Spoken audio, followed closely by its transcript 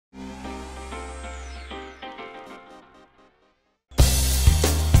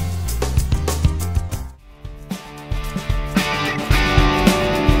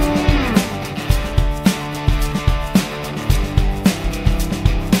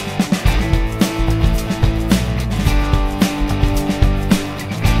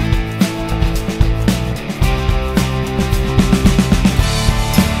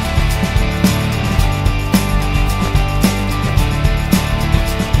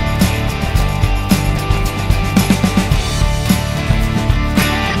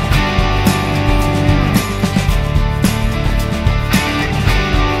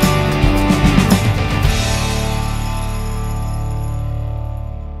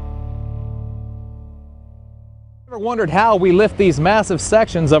Ever wondered how we lift these massive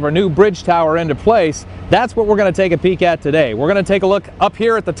sections of our new bridge tower into place? That's what we're going to take a peek at today. We're going to take a look up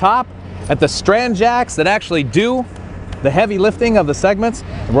here at the top at the Strand Jacks that actually do the heavy lifting of the segments,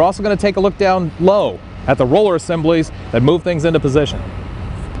 and we're also going to take a look down low at the roller assemblies that move things into position.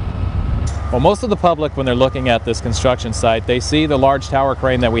 Well, most of the public, when they're looking at this construction site, they see the large tower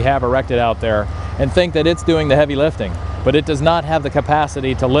crane that we have erected out there and think that it's doing the heavy lifting, but it does not have the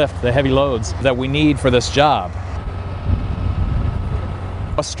capacity to lift the heavy loads that we need for this job.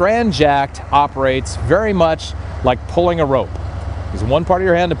 A strand jack operates very much like pulling a rope. Use one part of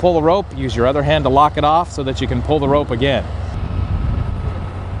your hand to pull the rope, use your other hand to lock it off so that you can pull the rope again.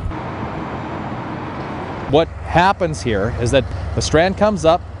 What happens here is that the strand comes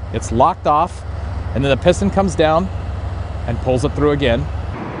up, it's locked off, and then the piston comes down and pulls it through again.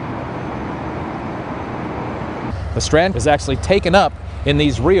 The strand is actually taken up in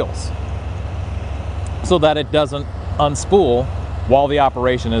these reels so that it doesn't unspool while the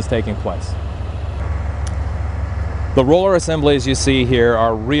operation is taking place. The roller assemblies you see here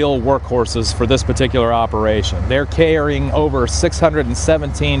are real workhorses for this particular operation. They're carrying over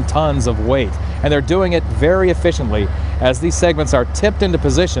 617 tons of weight, and they're doing it very efficiently as these segments are tipped into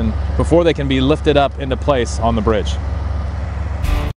position before they can be lifted up into place on the bridge.